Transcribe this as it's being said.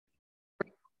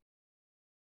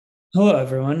Hello,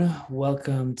 everyone.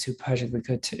 Welcome to Project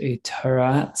Likkutei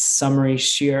Torah summary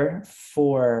shir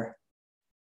for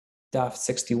Daf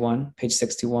 61, page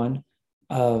 61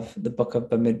 of the book of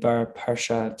Bamidbar,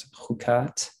 Parshat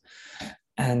Chukas.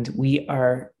 And we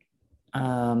are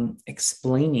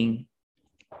explaining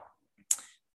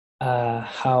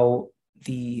how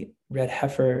the red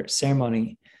heifer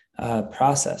ceremony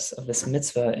process of this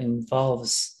mitzvah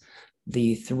involves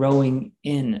the throwing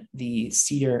in the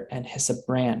cedar and hyssop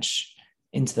branch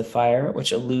into the fire,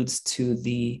 which alludes to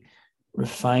the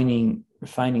refining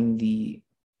the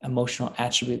emotional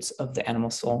attributes of the animal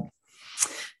soul.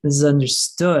 This is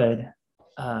understood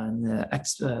in the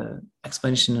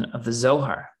explanation of the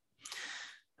Zohar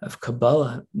of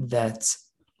Kabbalah that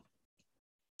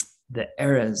the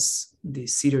eres, the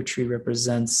cedar tree,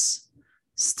 represents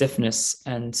stiffness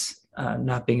and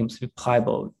not being able to be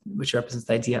pliable, which represents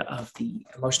the idea of the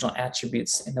emotional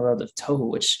attributes in the world of Tohu,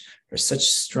 which are such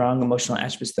strong emotional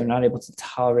attributes, they're not able to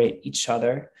tolerate each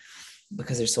other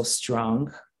because they're so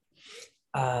strong.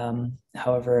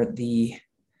 However, the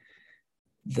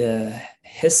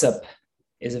hyssop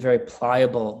is a very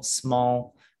pliable,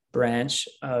 small branch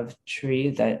of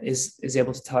tree that is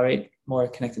able to tolerate, more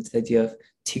connected to the idea of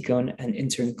tikkun and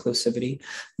inter-inclusivity.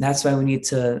 And that's why we need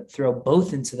to throw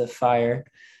both into the fire,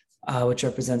 which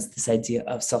represents this idea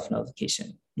of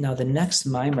self-nullification. Now, the next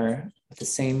mimer with the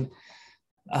same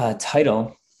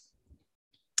title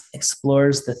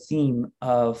explores the theme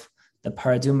of the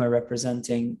paraduma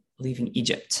representing leaving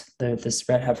Egypt, this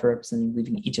red heifer representing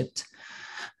leaving Egypt,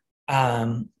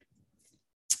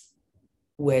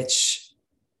 which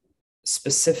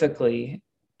specifically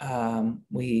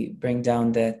we bring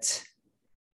down that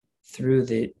through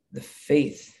the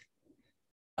faith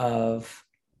of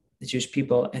the Jewish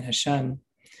people and Hashem,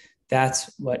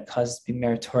 that's what caused to be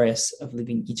meritorious of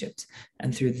leaving Egypt.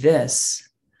 And through this,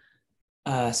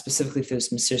 specifically through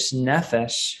this Mesiras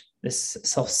Nefesh, this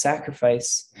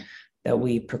self-sacrifice that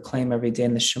we proclaim every day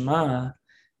in the Shema,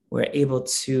 we're able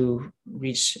to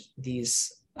reach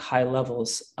these high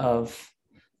levels of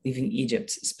leaving Egypt,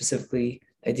 specifically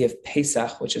the idea of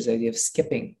Pesach, which is the idea of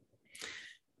skipping.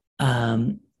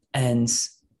 And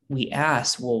we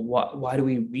ask, well, why do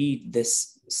we read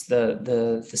this,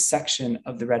 the section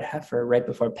of the red heifer right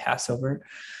before Passover?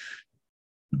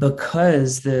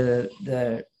 Because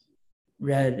the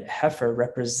red heifer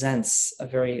represents a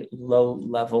very low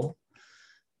level,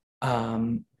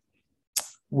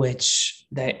 which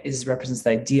represents the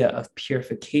idea of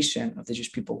purification of the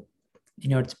Jewish people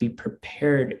in order to be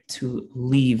prepared to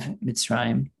leave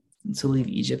Mitzrayim, to leave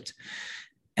Egypt,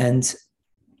 and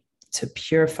to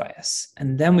purify us.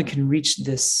 And then we can reach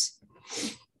this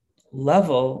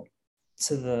level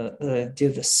to the idea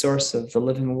of the source of the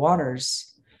living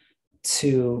waters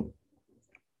to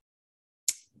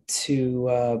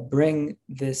bring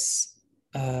this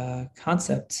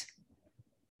concept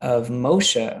of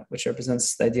Moshe, which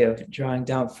represents the idea of drawing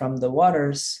down from the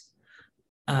waters,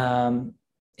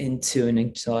 into an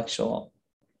intellectual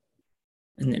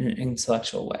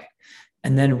way.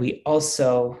 And then we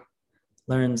also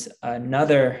learned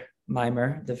another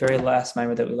mimer, the very last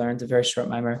mimer that we learned, a very short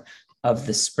mimer of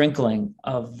the sprinkling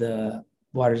of the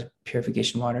waters,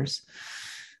 purification waters,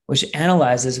 which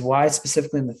analyzes why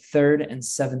specifically in the third and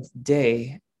seventh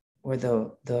day were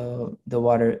the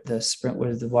water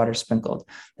sprinkled.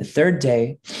 The third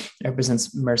day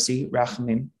represents mercy,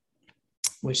 rachamim,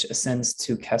 which ascends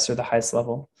to Keser, the highest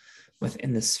level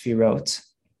within the Sfirot,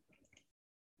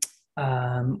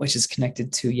 which is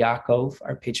connected to Yaakov,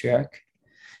 our patriarch.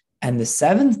 And the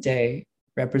seventh day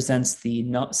represents the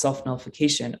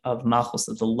self-nullification of Malchus,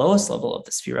 of the lowest level of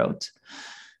the Sfirot,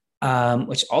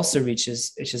 which also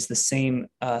reaches the same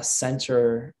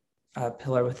center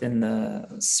pillar within the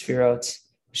Sfirot,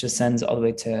 which ascends all the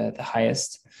way to the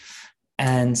highest.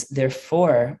 And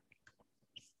therefore,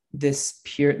 this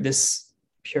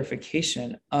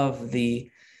purification of the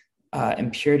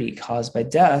impurity caused by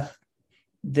death,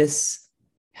 this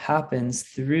happens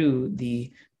through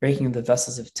the breaking of the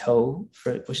vessels of Toh,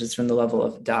 which is from the level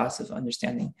of Das, of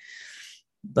understanding.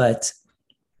 But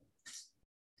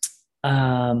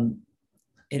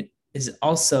it is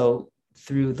also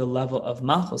through the level of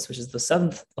Malchus, which is the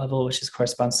seventh level, which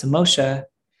corresponds to Moshe,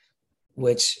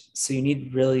 so you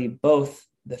need really both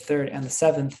the third and the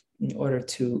seventh in order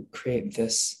to create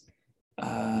this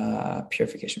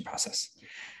purification process.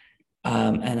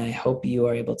 And I hope you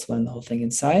are able to learn the whole thing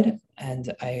inside.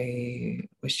 And I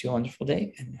wish you a wonderful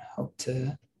day and hope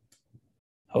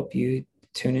you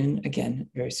tune in again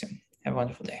very soon. Have a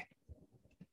wonderful day.